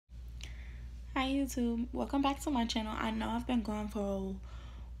Hi YouTube, welcome back to my channel. I know I've been gone for a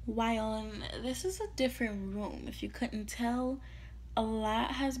while and this is a different room. If you couldn't tell, a lot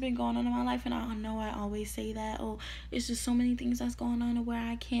has been going on in my life, and I know I always say that, oh, it's just so many things that's going on where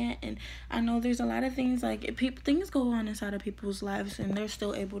I can't, and I know there's a lot of things like things go on inside of people's lives and they're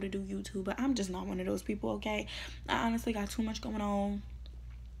still able to do YouTube, but I'm just not one of those people. Okay, I honestly got too much going on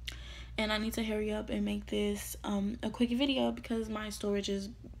and I need to hurry up and make this a quick video because my storage is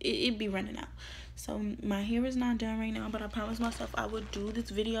it be running out. So my hair is not done right now, but I promised myself I would do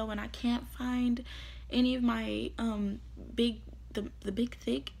this video, and I can't find any of my big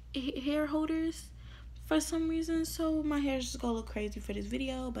thick hair holders for some reason, so my hair is just gonna look crazy for this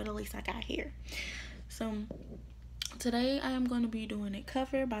video, but at least I got hair. So today I am going to be doing a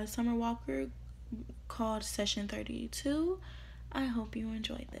cover by Summer Walker called Session 32. I hope you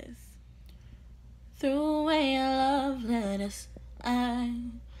enjoy this. Threw away your love letters, I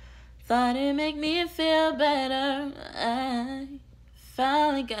thought it'd make me feel better. I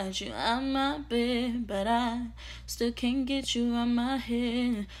finally got you out my bed, but I still can't get you out my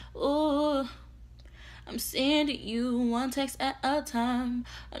head. Ooh, I'm sending you one text at a time.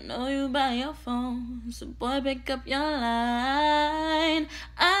 I know you by your phone, so boy, pick up your line.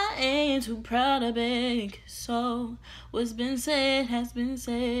 I ain't too proud to beg, so what's been said has been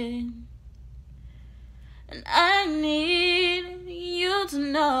said. And I need you to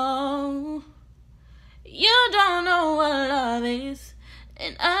know you don't know what love is.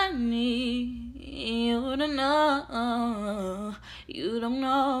 And I need you to know you don't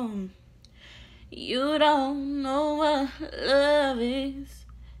know. You don't know what love is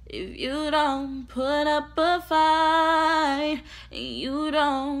if you don't put up a fight. You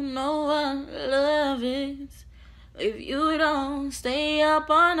don't know what love is if you don't stay up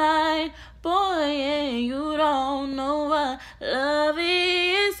all night. Boy, yeah, you don't know what love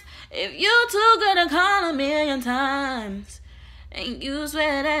is if you too good to call a million times. And you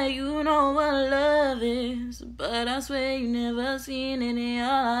swear that you know what love is, but I swear you never seen it in your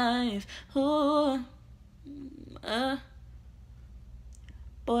life. Ooh,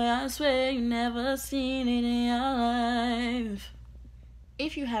 boy, I swear you never seen it in your life.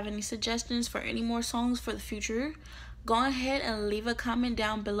 If you have any suggestions for any more songs for the future, go ahead and leave a comment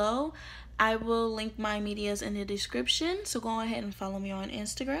down below. I will link my medias in the description, so go ahead and follow me on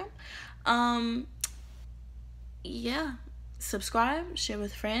Instagram. Yeah, subscribe, share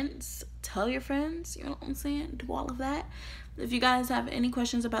with friends, tell your friends, you know what I'm saying, do all of that. If you guys have any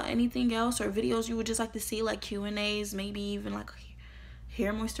questions about anything else or videos you would just like to see, like Q&As, maybe even like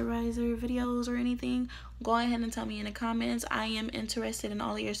hair moisturizer videos or anything, go ahead and tell me in the comments. I am interested in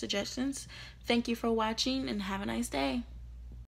all of your suggestions. Thank you for watching and have a nice day.